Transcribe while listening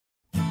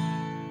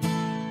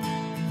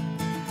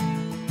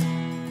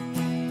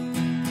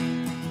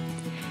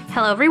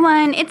Hello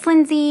everyone, it's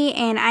Lindsay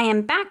and I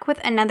am back with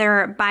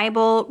another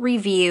Bible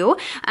review.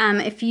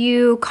 If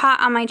you caught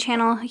on my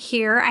channel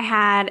here, I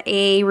had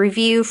a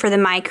review for the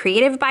My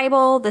Creative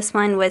Bible. This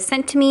one was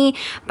sent to me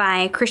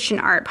by Christian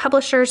Art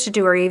Publishers to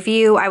do a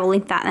review. I will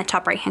link that in the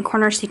top right hand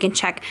corner so you can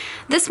check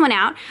this one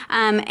out.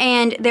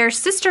 And their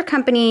sister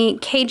company,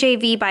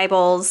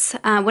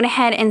 KJVBibles, went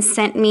ahead and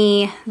sent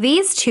me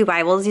these two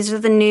Bibles. These are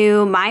the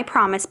new My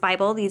Promise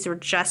Bible. These were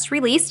just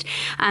released.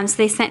 So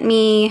they sent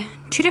me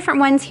two different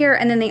ones here,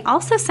 and then they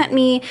also sent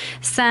me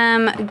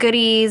some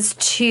goodies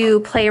to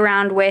play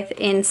around with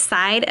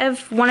inside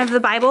of one of the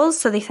Bibles.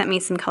 So they sent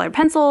me some colored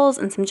pencils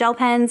and some gel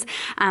pens.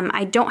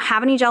 I don't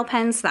have any gel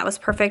pens, so that was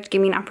perfect.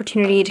 Give me an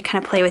opportunity to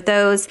kind of play with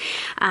those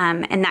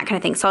and that kind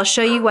of thing. So I'll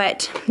show you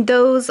what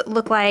those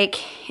look like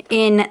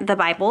in the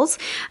Bibles.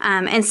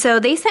 And so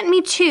they sent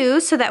me two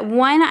so that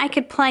one I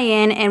could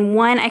play in and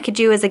one I could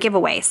do as a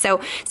giveaway. So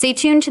stay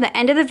tuned to the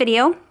end of the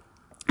video,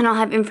 and I'll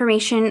have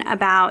information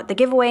about the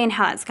giveaway and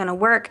how that's going to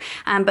work.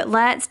 But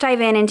let's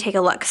dive in and take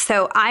a look.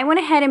 So I went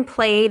ahead and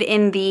played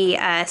in the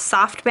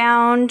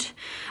softbound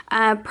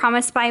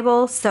Promise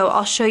Bible. So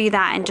I'll show you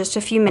that in just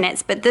a few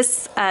minutes. But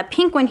this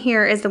pink one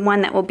here is the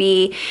one that will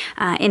be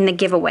in the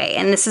giveaway.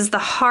 And this is the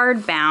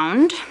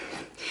hardbound.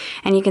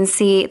 And you can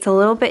see it's a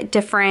little bit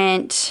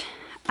different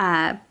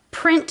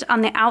print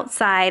on the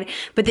outside,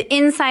 but the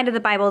inside of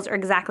the Bibles are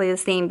exactly the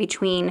same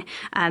between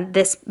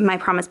this My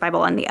Promise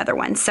Bible and the other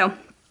one. So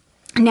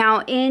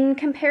now, in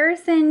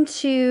comparison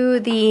to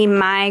the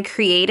My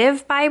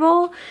Creative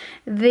Bible,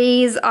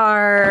 these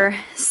are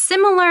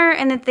similar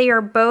in that they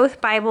are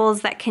both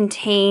Bibles that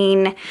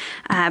contain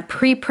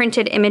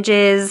pre-printed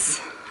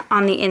images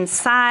on the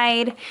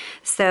inside.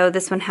 So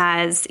this one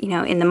has, you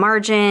know, in the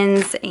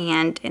margins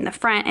and in the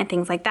front and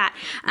things like that.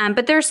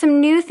 But there's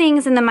some new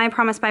things in the My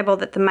Promise Bible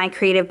that the My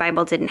Creative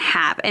Bible didn't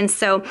have. And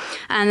so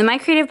the My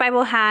Creative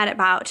Bible had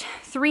about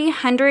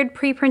 300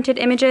 pre-printed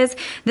images.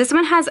 This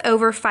one has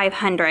over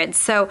 500.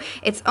 So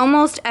it's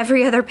almost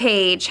every other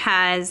page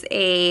has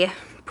a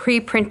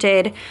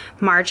pre-printed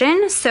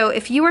margin. So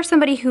if you are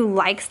somebody who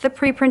likes the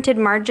pre-printed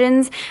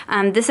margins,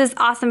 this is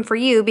awesome for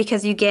you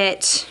because you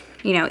get,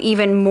 you know,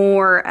 even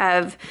more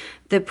of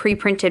the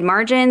pre-printed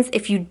margins.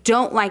 If you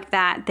don't like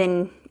that,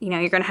 then, you know,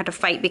 you're gonna have to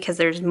fight because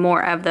there's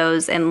more of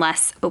those and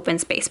less open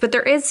space. But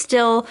there is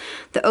still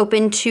the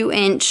open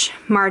 2-inch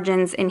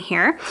margins in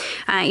here.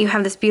 You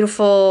have this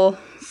beautiful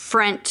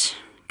front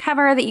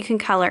cover that you can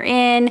color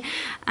in.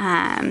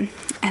 And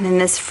then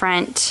this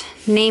front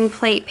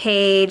nameplate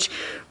page,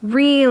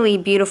 really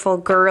beautiful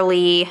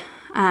girly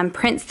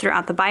prints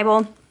throughout the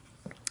Bible.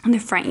 On the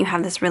front, you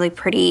have this really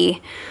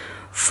pretty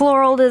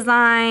floral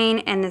design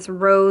and this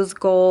rose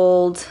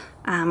gold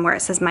where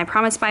it says My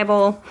Promise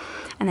Bible,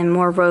 and then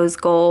more rose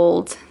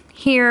gold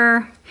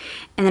here.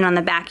 And then on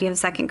the back you have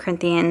 2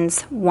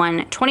 Corinthians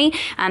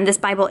 1:20. This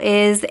Bible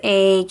is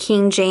a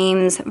King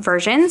James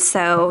version,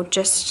 so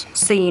just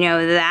so you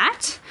know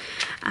that.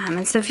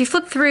 And so if you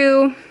flip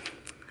through,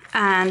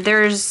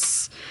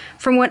 there's,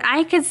 from what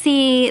I could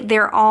see,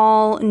 they're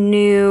all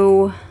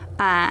new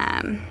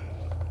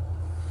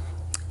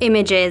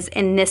images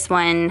in this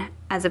one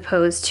as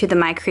opposed to the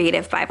My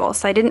Creative Bible.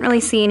 So I didn't really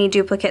see any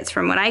duplicates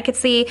from what I could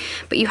see,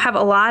 but you have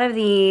a lot of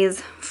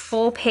these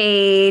full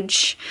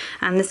page.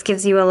 This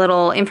gives you a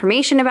little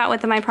information about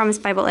what the My Promise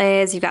Bible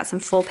is. You've got some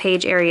full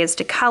page areas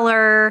to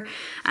color,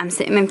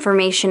 some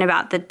information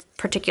about the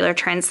particular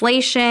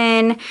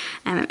translation.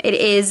 It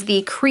is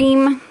the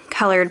cream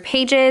colored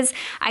pages.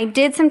 I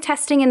did some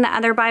testing in the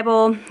other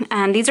Bible.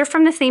 These are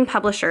from the same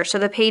publisher, so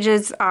the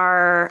pages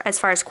are, as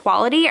far as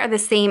quality, are the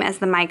same as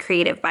the My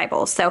Creative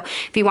Bible. So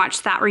if you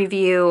watch that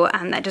review,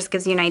 that just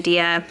gives you an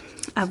idea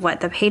of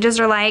what the pages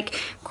are like.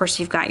 Of course,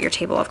 you've got your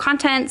table of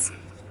contents,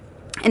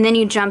 and then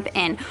you jump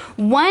in.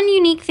 One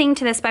unique thing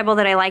to this Bible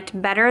that I liked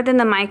better than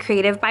the My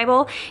Creative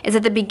Bible is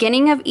at the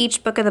beginning of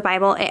each book of the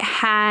Bible, it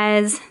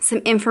has some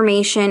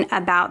information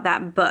about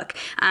that book.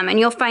 And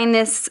you'll find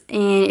this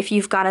if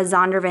you've got a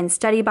Zondervan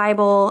Study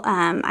Bible.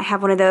 I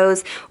have one of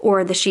those,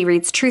 or the She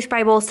Reads Truth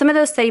Bible. Some of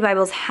those study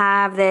Bibles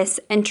have this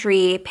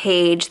entry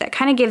page that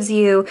kind of gives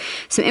you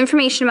some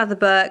information about the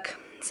book,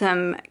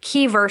 some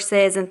key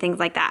verses and things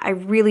like that. I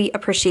really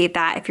appreciate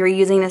that if you're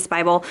using this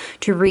Bible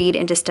to read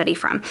and to study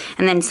from.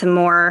 And then some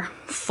more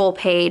full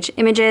page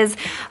images.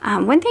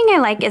 One thing I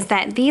like is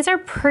that these are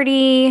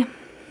pretty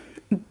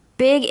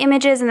big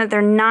images and that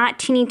they're not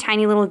teeny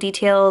tiny little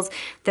details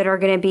that are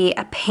going to be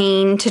a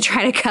pain to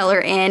try to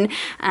color in.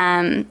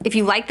 If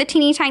you like the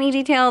teeny tiny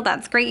detail,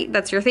 that's great,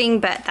 that's your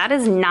thing, but that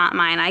is not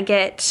mine. I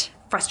get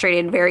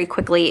frustrated very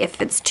quickly if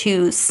it's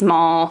too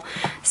small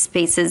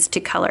spaces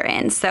to color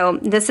in. So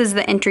this is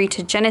the entry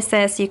to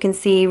Genesis. You can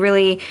see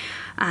really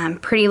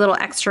pretty little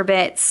extra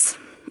bits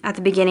at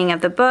the beginning of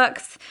the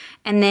books.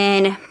 And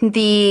then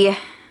the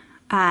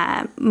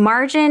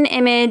margin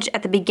image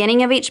at the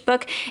beginning of each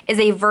book is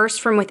a verse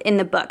from within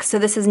the book. So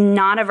this is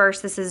not a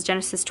verse. This is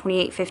Genesis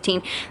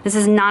 28:15. This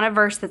is not a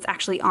verse that's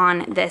actually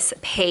on this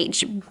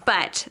page,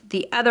 but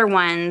the other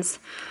ones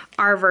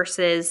are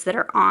verses that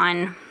are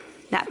on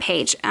that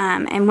page.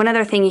 And one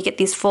other thing, you get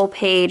these full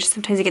page,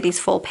 sometimes you get these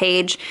full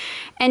page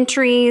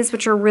entries,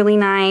 which are really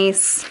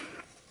nice,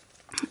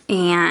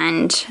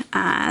 and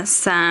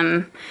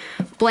some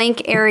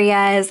blank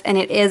areas, and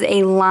it is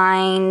a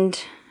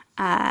lined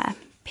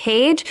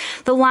page.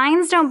 The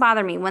lines don't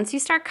bother me. Once you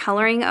start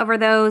coloring over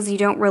those, you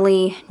don't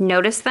really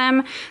notice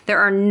them. There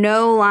are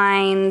no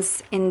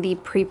lines in the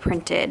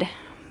pre-printed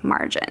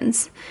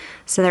margins.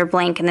 So they're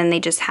blank, and then they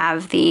just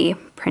have the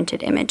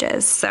printed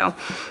images. So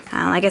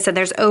like I said,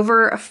 there's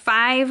over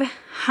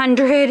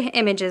 500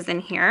 images in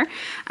here.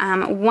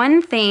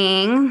 One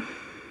thing,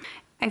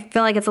 I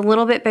feel like it's a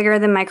little bit bigger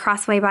than my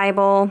Crossway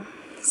Bible,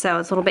 so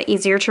it's a little bit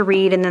easier to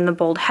read, and then the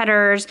bold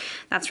headers,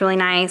 that's really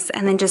nice.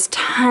 And then just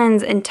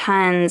tons and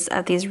tons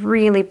of these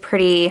really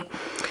pretty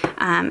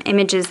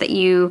images that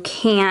you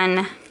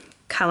can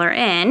color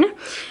in.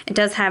 It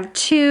does have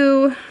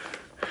 2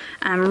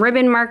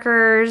 ribbon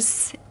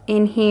markers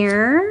in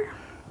here.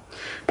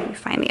 Let me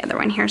find the other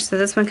one here. So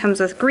this one comes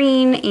with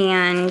green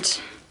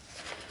and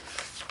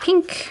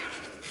pink.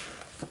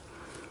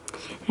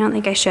 I don't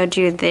think I showed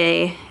you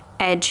the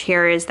edge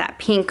here is that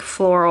pink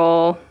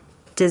floral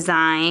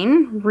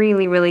design.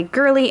 Really, really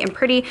girly and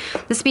pretty.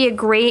 This would be a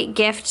great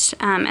gift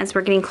as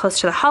we're getting close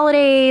to the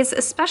holidays,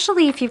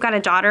 especially if you've got a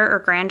daughter or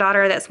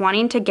granddaughter that's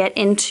wanting to get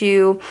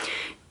into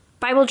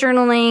Bible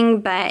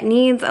journaling but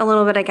needs a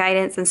little bit of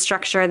guidance and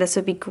structure. This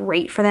would be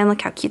great for them.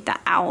 Look how cute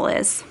that owl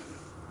is.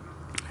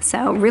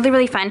 So really,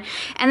 really fun.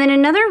 And then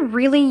another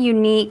really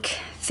unique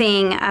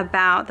thing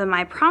about the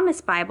My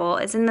Promise Bible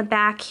is in the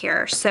back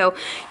here. So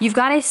you've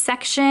got a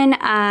section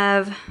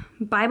of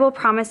Bible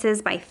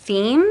promises by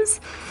themes.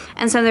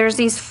 And so there's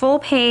these full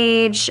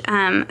page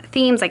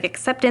themes like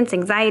acceptance,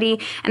 anxiety,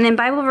 and then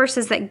Bible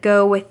verses that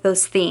go with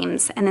those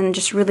themes, and then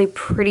just really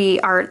pretty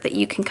art that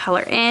you can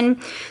color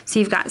in. So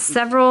you've got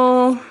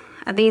several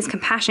of these,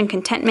 compassion,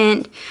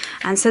 contentment,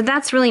 and so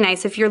that's really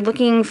nice. If you're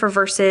looking for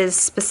verses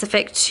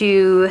specific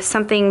to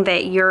something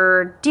that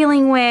you're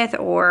dealing with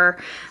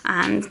or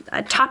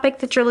a topic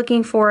that you're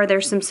looking for,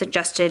 there's some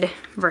suggested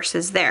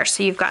verses there.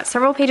 So you've got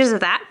several pages of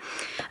that.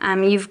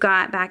 You've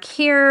got back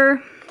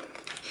here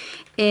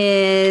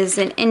is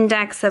an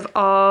index of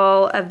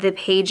all of the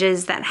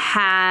pages that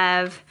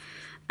have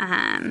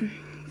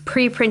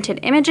pre-printed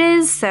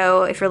images.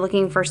 So if you're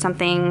looking for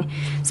something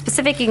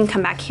specific, you can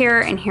come back here,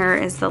 and here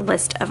is the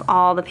list of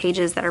all the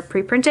pages that are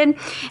pre-printed.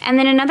 And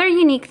then another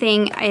unique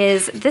thing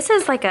is this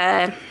is like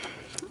a,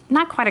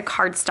 not quite a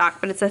cardstock,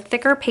 but it's a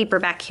thicker paper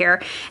back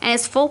here, and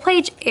it's full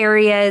page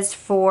areas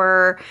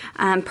for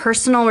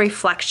personal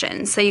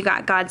reflection. So you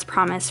got God's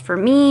promise for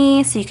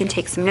me, so you can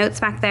take some notes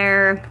back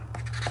there.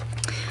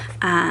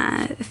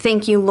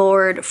 Thank you,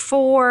 Lord,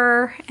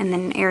 for, and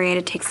then an area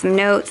to take some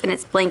notes, and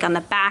it's blank on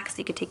the back, so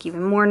you could take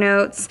even more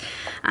notes,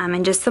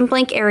 and just some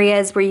blank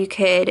areas where you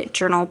could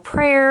journal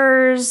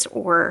prayers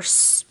or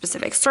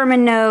specific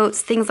sermon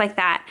notes, things like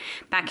that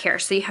back here.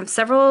 So you have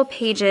several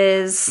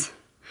pages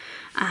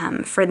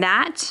for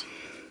that.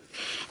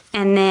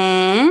 And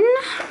then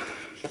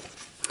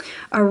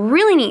a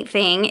really neat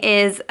thing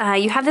is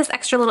you have this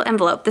extra little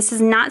envelope. This is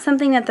not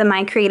something that the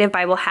My Creative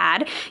Bible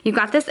had. You've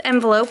got this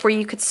envelope where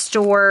you could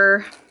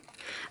store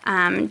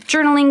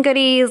journaling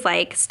goodies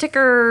like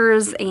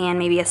stickers and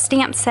maybe a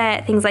stamp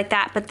set, things like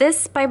that. But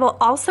this Bible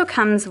also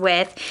comes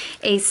with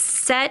a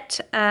set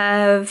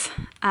of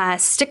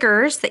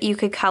stickers that you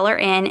could color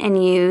in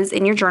and use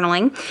in your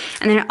journaling.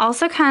 And then it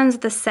also comes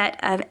with a set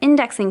of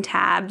indexing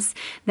tabs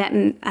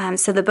that,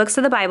 so the books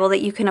of the Bible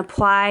that you can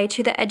apply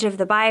to the edge of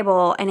the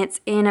Bible, and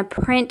it's in a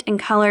print and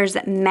colors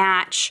that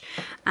match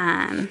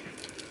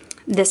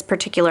this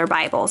particular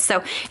Bible.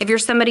 So if you're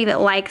somebody that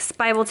likes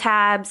Bible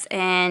tabs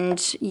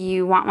and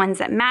you want ones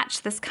that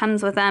match, this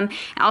comes with them.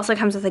 It also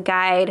comes with a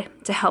guide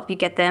to help you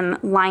get them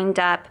lined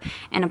up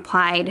and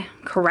applied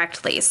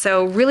correctly.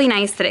 So really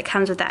nice that it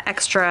comes with that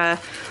extra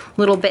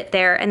little bit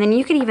there. And then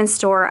you could even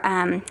store,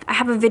 I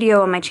have a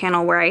video on my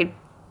channel where I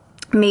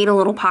made a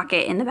little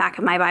pocket in the back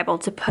of my Bible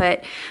to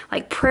put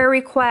like prayer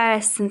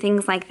requests and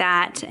things like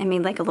that. I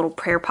made like a little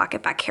prayer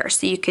pocket back here,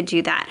 so you could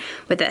do that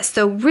with this.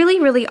 So really,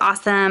 really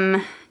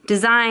awesome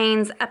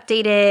designs,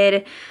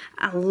 updated,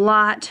 a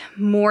lot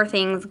more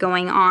things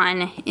going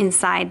on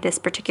inside this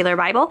particular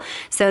Bible.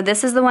 So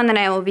this is the one that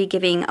I will be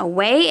giving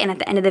away, and at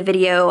the end of the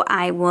video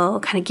I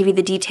will kind of give you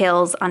the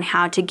details on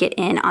how to get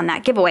in on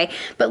that giveaway.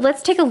 But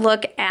let's take a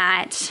look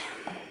at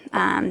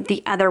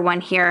the other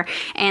one here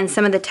and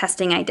some of the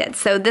testing I did.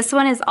 So this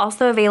one is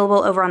also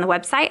available over on the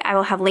website. I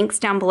will have links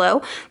down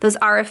below. Those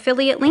are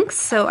affiliate links,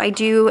 so I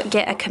do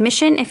get a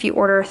commission if you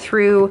order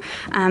through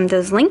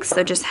those links,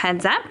 so just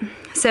heads up.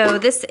 So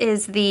this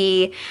is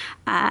the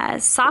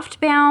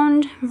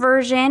soft-bound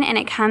version, and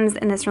it comes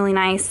in this really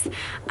nice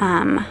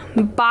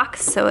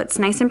box, so it's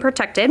nice and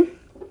protected.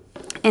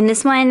 And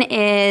this one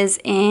is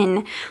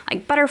in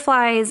like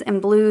butterflies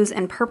and blues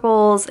and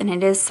purples, and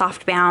it is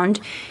soft bound.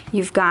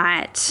 You've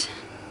got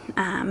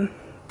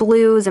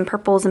blues and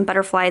purples and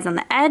butterflies on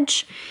the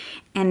edge,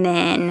 and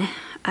then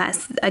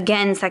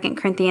again 2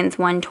 Corinthians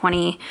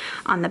 1:20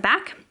 on the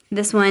back.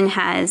 This one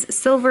has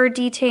silver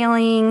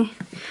detailing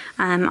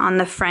on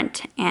the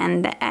front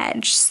and the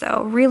edge.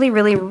 So really,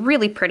 really,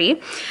 really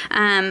pretty.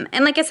 And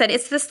like I said,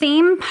 it's the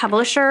same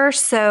publisher,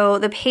 so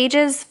the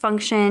pages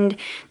functioned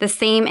the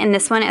same in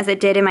this one as it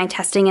did in my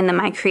testing in the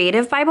My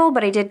Creative Bible,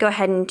 but I did go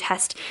ahead and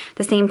test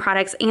the same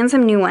products and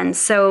some new ones.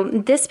 So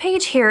this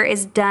page here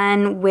is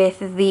done with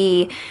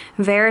the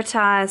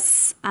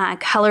Veritas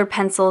colored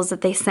pencils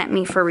that they sent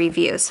me for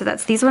review. So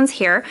that's these ones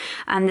here.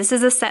 This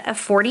is a set of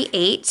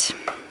 48.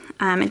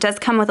 It does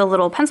come with a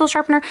little pencil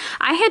sharpener.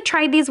 I had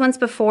tried these once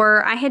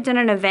before. I had done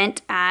an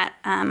event at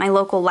my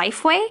local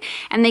Lifeway,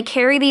 and they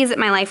carry these at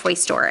my Lifeway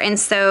store. And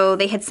so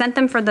they had sent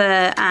them for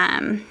the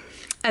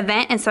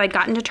event, and so I'd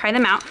gotten to try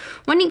them out.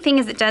 One neat thing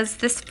is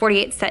this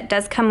 48 set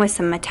does come with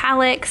some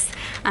metallics.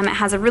 It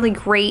has a really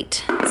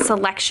great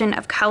selection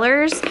of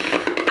colors.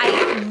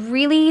 I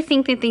really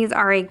think that these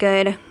are a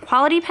good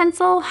quality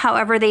pencil.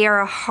 However, they are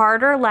a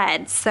harder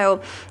lead.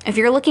 So if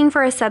you're looking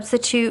for a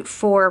substitute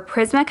for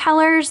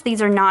Prismacolors,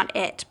 these are not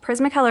it.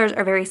 Prismacolors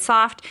are very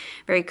soft,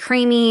 very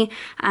creamy.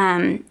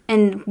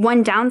 And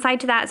one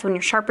downside to that is when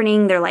you're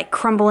sharpening, they're like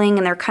crumbling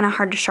and they're kind of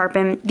hard to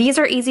sharpen. These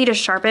are easy to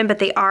sharpen, but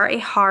they are a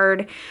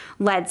hard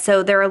lead.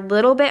 So they're a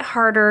little bit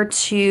harder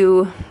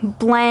to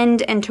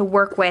blend and to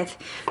work with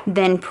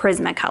than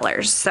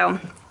Prismacolors. So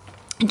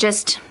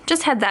just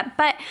heads up.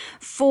 But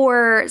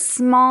for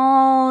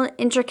small,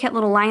 intricate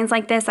little lines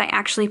like this, I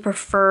actually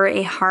prefer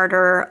a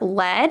harder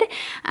lead.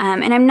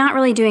 And I'm not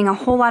really doing a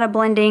whole lot of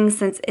blending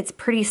since it's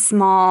pretty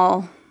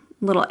small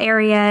little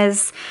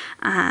areas.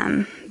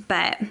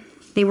 But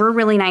they were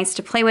really nice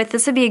to play with.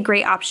 This would be a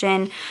great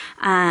option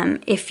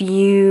if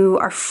you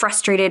are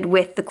frustrated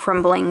with the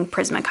crumbling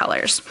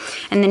Prismacolors.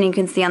 And then you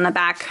can see on the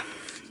back,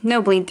 no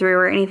bleed through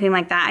or anything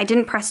like that. I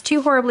didn't press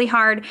too horribly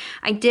hard.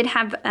 I did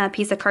have a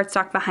piece of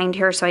cardstock behind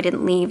here, so I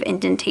didn't leave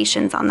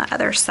indentations on the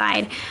other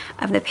side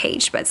of the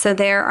page. But so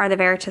there are the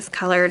Veritas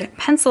colored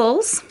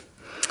pencils.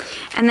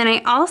 And then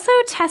I also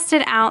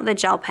tested out the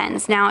gel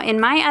pens. Now in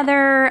my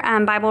other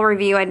Bible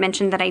review, I'd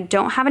mentioned that I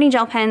don't have any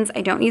gel pens.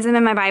 I don't use them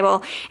in my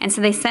Bible. And so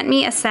they sent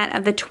me a set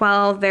of the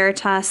 12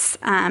 Veritas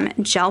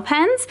gel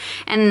pens.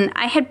 And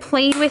I had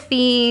played with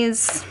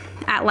these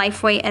at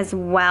Lifeway as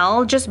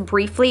well, just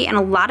briefly, and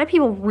a lot of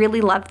people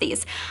really love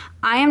these.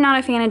 I am not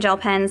a fan of gel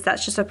pens.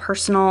 That's just a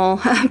personal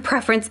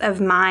preference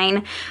of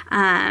mine.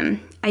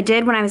 I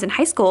did when I was in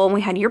high school and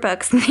we had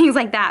yearbooks and things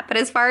like that. But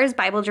as far as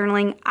Bible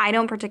journaling, I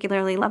don't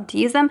particularly love to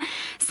use them.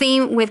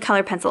 Same with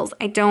colored pencils.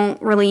 I don't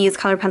really use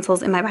colored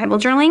pencils in my Bible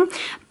journaling.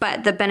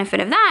 But the benefit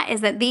of that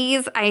is that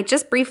these, I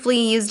just briefly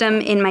used them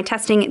in my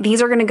testing.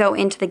 These are going to go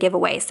into the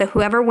giveaway. So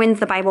whoever wins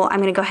the Bible, I'm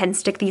going to go ahead and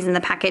stick these in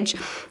the package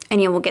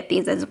and you will get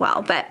these as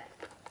well. But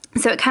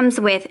so it comes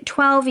with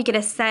 12. You get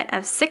a set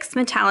of 6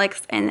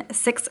 metallics and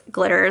 6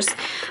 glitters.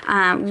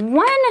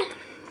 One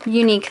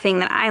unique thing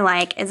that I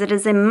like is it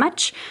is a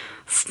much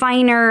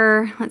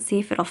finer, let's see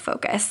if it'll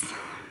focus,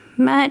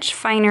 much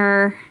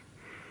finer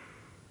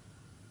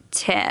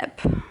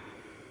tip.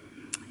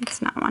 It's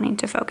not wanting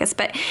to focus,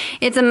 but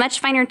it's a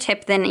much finer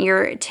tip than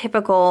your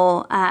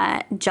typical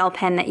gel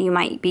pen that you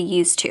might be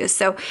used to.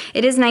 So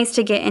it is nice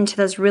to get into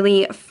those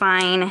really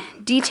fine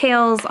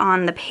details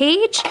on the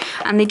page.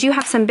 They do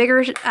have some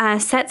bigger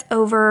sets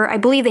over, I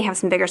believe they have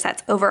some bigger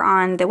sets over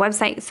on the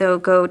website, so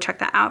go check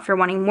that out if you're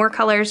wanting more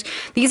colors.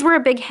 These were a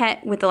big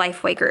hit with the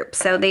Lifeway group,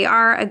 so they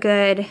are a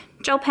good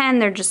gel pen.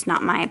 They're just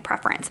not my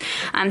preference.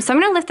 So I'm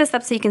going to lift this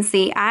up so you can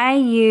see. I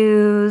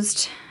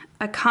used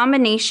a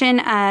combination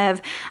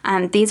of,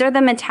 these are the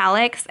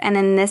metallics, and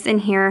then this in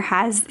here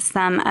has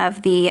some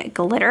of the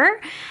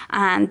glitter.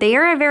 They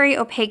are a very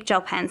opaque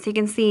gel pen, so you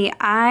can see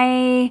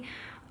I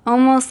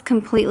almost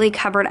completely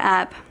covered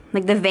up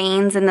like the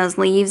veins in those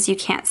leaves you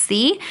can't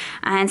see.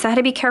 And so I had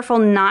to be careful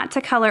not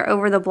to color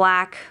over the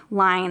black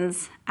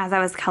lines as I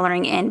was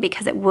coloring in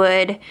because it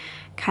would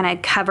kind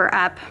of cover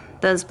up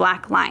those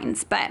black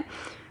lines. But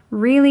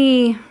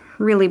really,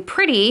 really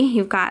pretty.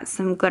 You've got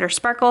some glitter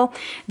sparkle.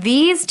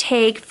 These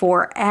take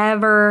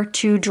forever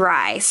to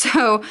dry.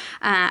 So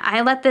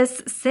I let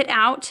this sit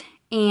out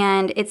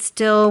and it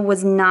still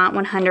was not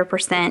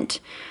 100%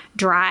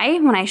 dry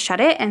when I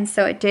shut it, and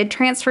so it did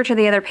transfer to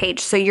the other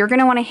page. So you're going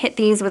to want to hit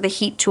these with a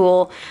heat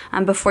tool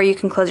before you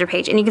can close your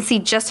page. And you can see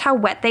just how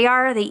wet they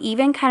are. They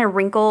even kind of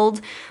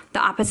wrinkled the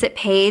opposite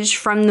page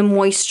from the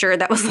moisture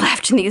that was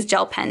left in these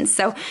gel pens.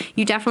 So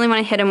you definitely want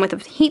to hit them with a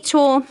heat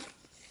tool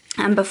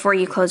before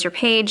you close your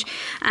page.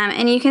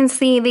 And you can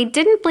see they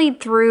didn't bleed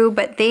through,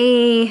 but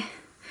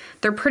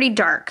they're pretty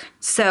dark.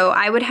 So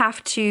I would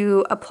have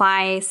to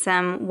apply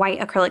some white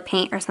acrylic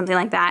paint or something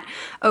like that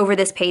over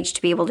this page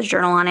to be able to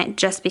journal on it,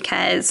 just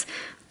because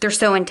they're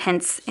so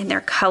intense in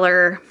their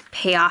color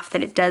payoff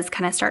that it does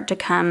kind of start to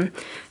come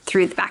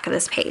through the back of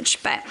this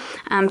page. But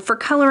for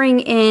coloring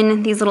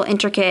in these little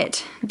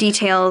intricate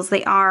details,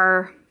 they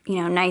are, you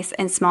know, nice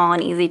and small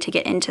and easy to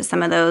get into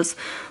some of those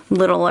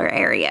littler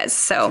areas.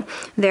 So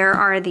there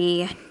are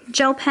the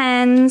gel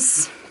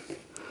pens.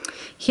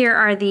 Here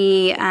are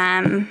the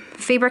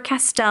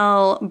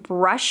Faber-Castell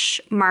brush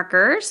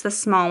markers, the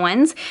small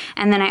ones,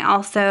 and then I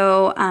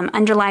also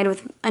underlined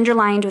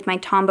with my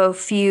Tombow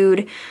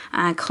Feud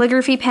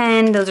calligraphy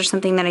pen. Those are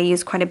something that I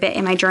use quite a bit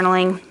in my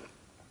journaling.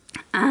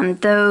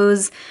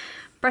 Those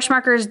brush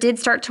markers did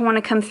start to want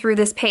to come through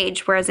this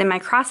page, whereas in my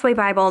Crossway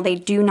Bible, they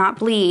do not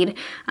bleed.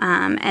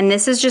 And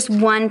this is just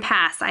one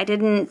pass. I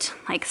didn't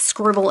like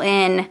scribble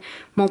in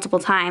multiple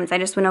times. I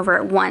just went over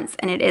it once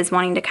and it is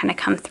wanting to kind of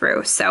come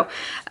through. So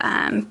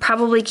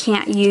probably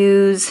can't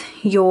use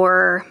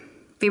your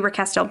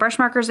Faber-Castell brush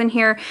markers in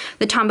here.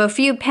 The Tombow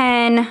Feud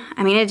pen,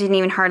 I mean, it didn't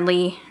even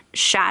hardly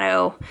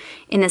shadow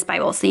in this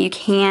Bible, so you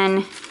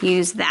can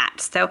use that.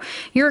 So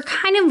you're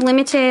kind of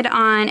limited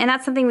on, and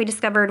that's something we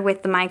discovered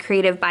with the My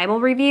Creative Bible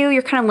review,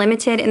 you're kind of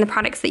limited in the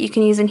products that you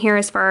can use in here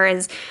as far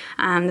as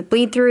the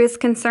bleed through is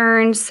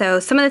concerned. So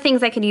some of the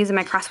things I could use in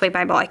my Crossway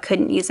Bible I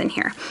couldn't use in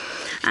here.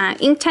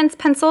 Inktense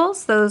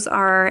pencils, those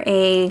are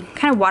a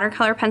kind of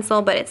watercolor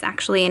pencil, but it's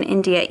actually an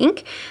India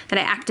ink that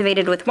I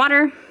activated with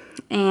water,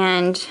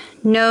 and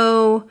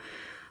no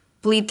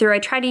bleed through. I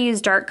try to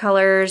use dark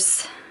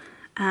colors.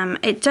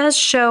 It does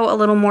show a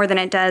little more than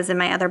it does in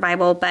my other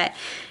Bible, but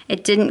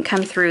it didn't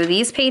come through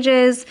these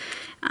pages.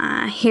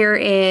 Here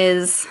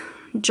is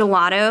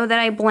gelato that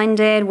I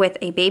blended with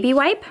a baby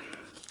wipe,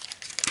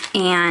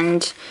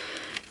 and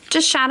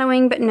just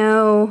shadowing, but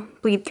no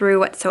bleed through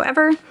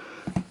whatsoever.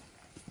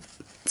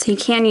 So you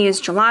can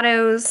use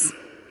gelatos.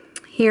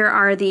 Here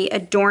are the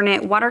Adorn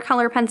It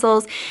watercolor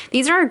pencils.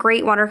 These are a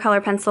great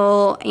watercolor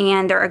pencil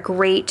and they're a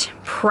great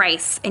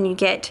price, and you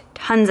get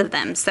tons of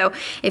them. So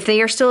if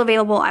they are still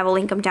available, I will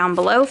link them down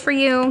below for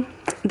you.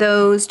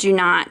 Those do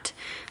not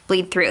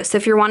bleed through. So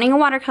if you're wanting a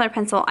watercolor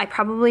pencil, I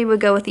probably would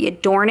go with the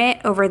Adorn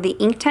It over the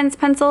Inktense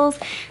pencils.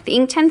 The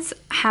Inktense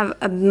have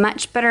a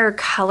much better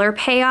color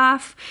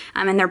payoff,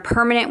 and they're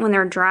permanent when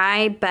they're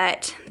dry,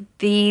 but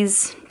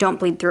these don't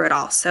bleed through at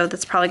all. So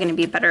that's probably going to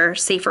be a better,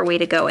 safer way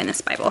to go in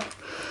this Bible.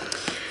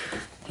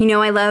 You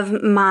know, I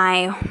love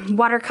my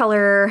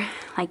watercolor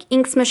like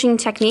ink smushing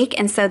technique,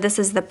 and so this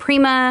is the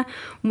Prima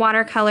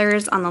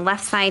watercolors on the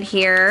left side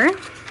here.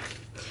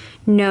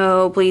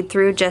 No bleed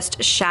through,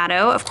 just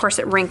shadow. Of course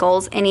it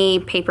wrinkles.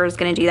 Any paper is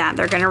going to do that.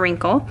 They're going to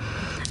wrinkle.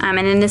 And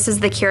then this is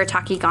the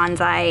Kiritake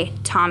Gonzai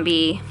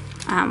Tombi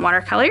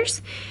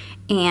watercolors,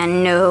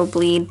 and no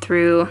bleed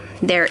through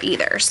there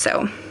either.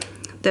 So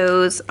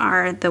those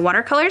are the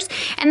watercolors,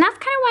 and that's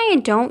kind of why I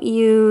don't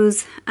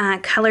use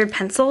colored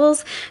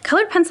pencils.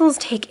 Colored pencils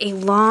take a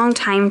long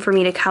time for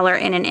me to color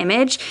in an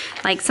image.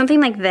 Like something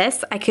like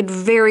this, I could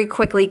very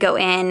quickly go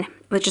in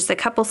with just a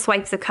couple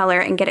swipes of color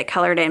and get it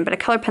colored in, but a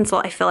colored pencil,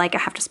 I feel like I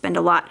have to spend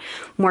a lot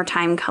more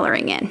time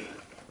coloring in.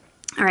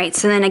 All right,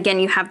 so then again,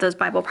 you have those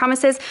Bible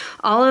promises.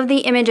 All of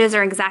the images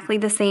are exactly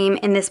the same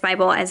in this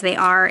Bible as they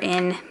are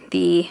in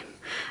the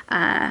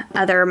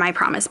other My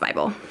Promise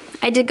Bible.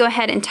 I did go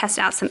ahead and test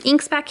out some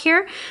inks back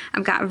here.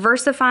 I've got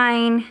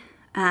VersaFine,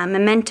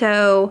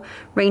 Memento,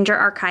 Ranger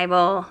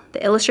Archival,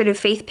 the Illustrated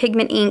Faith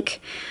Pigment ink,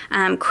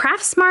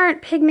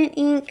 Craftsmart Pigment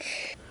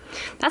ink.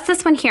 That's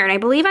this one here, and I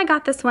believe I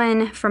got this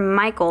one from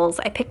Michael's.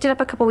 I picked it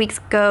up a couple weeks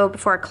ago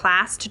before a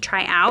class to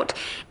try out,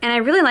 and I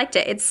really liked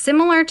it. It's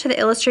similar to the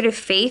Illustrated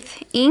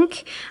Faith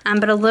ink,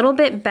 but a little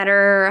bit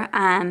better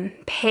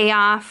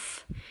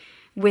payoff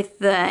with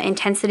the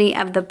intensity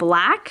of the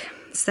black.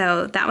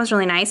 So that was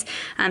really nice.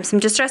 Some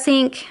Distress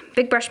ink,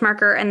 big brush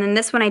marker, and then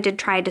this one I did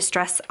try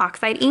Distress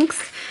Oxide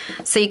inks.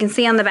 So you can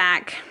see on the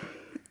back,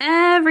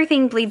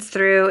 everything bleeds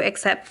through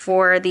except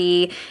for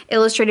the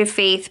Illustrated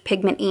Faith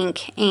Pigment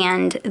ink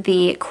and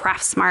the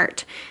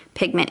Craftsmart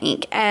Pigment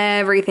ink.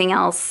 Everything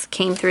else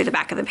came through the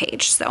back of the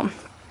page. So,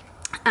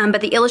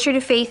 but the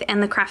Illustrated Faith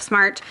and the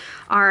Craftsmart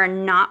are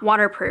not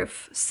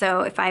waterproof.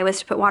 So if I was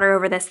to put water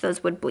over this,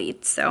 those would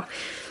bleed. So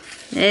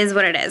it is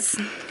what it is.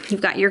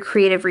 You've got your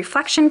creative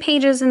reflection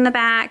pages in the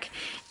back,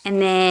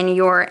 and then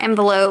your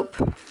envelope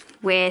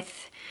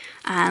with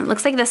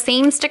looks like the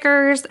same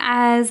stickers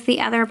as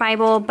the other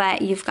Bible,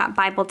 but you've got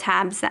Bible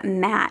tabs that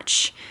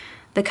match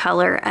the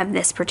color of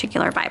this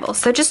particular Bible.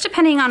 So just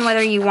depending on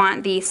whether you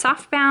want the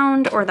soft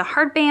bound or the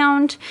hard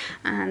bound,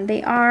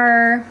 they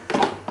are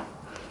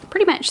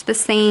pretty much the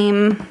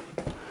same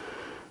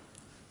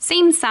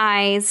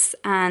size.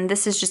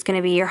 This is just going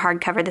to be your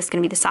hardcover. This is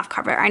going to be the soft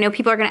cover. I know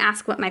people are going to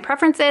ask what my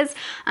preference is.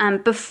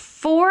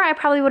 Before, I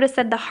probably would have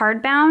said the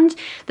hardbound.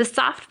 The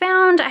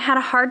softbound, I had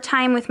a hard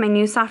time with my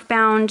new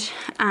softbound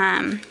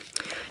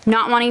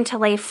not wanting to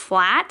lay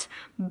flat,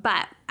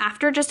 but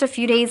after just a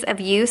few days of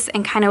use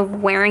and kind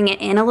of wearing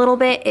it in a little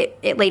bit,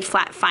 it laid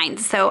flat fine.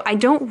 So I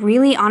don't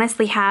really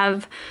honestly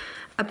have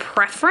a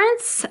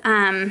preference.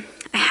 I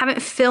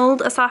haven't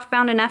filled a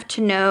softbound enough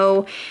to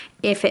know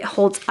if it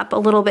holds up a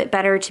little bit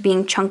better to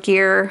being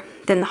chunkier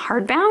than the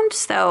hardbound.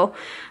 So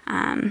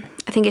I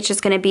think it's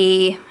just going to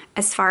be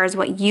as far as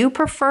what you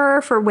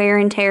prefer for wear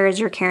and tear as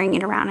you're carrying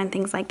it around and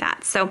things like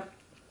that. So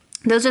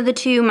those are the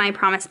two My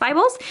Promise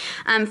Bibles.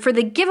 For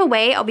the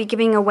giveaway, I'll be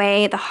giving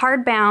away the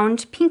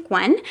hardbound pink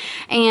one.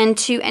 And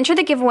to enter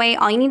the giveaway,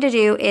 all you need to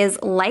do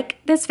is like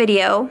this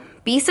video,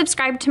 be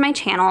subscribed to my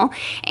channel,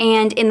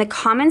 and in the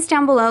comments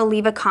down below,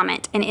 leave a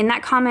comment. And in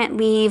that comment,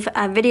 leave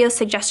a video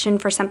suggestion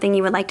for something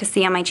you would like to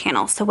see on my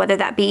channel. So whether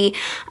that be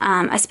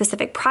a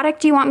specific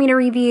product you want me to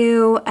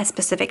review, a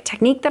specific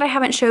technique that I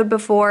haven't showed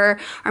before,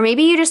 or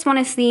maybe you just want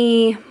to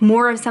see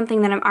more of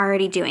something that I'm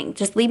already doing,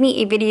 just leave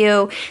me a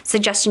video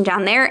suggestion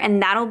down there,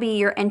 and that'll be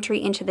your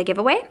entry into the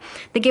giveaway.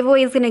 The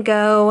giveaway is going to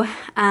go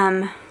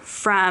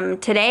from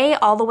today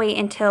all the way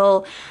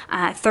until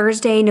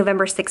Thursday,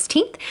 November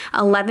 16th,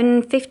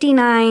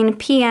 11:59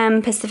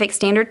 p.m. Pacific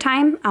Standard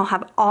Time. I'll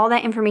have all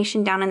that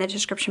information down in the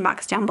description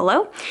box down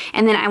below,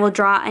 and then I will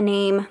draw a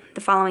name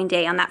the following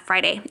day on that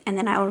Friday, and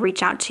then I will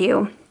reach out to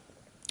you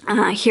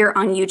here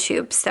on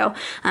YouTube. So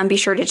be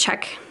sure to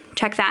check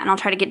that, and I'll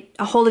try to get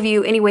a hold of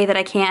you any way that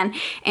I can,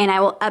 and I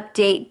will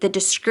update the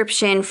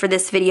description for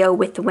this video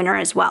with the winner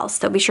as well.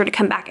 So be sure to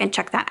come back and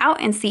check that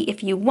out and see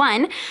if you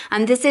won.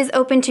 This is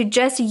open to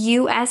just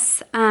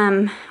US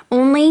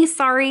only.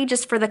 Sorry,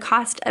 just for the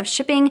cost of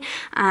shipping.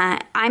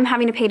 I'm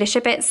having to pay to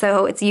ship it,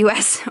 so it's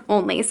US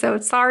only. So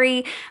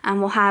sorry,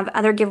 we'll have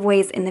other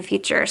giveaways in the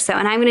future. So,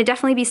 and I'm going to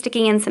definitely be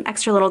sticking in some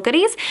extra little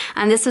goodies.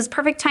 This was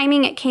perfect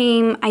timing.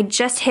 I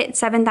just hit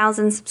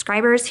 7,000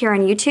 subscribers here on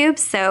YouTube,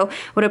 so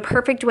what a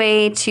perfect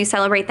way to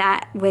celebrate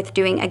that with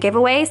doing a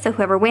giveaway. So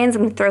whoever wins,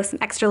 I'm going to throw some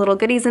extra little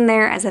goodies in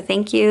there as a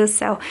thank you.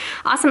 So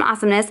awesome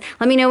awesomeness.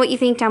 Let me know what you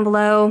think down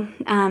below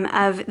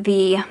of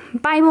the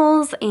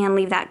Bibles, and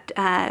leave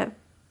that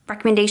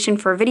recommendation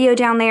for a video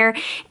down there.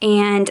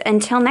 And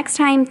until next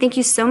time, thank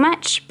you so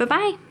much.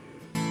 Bye-bye.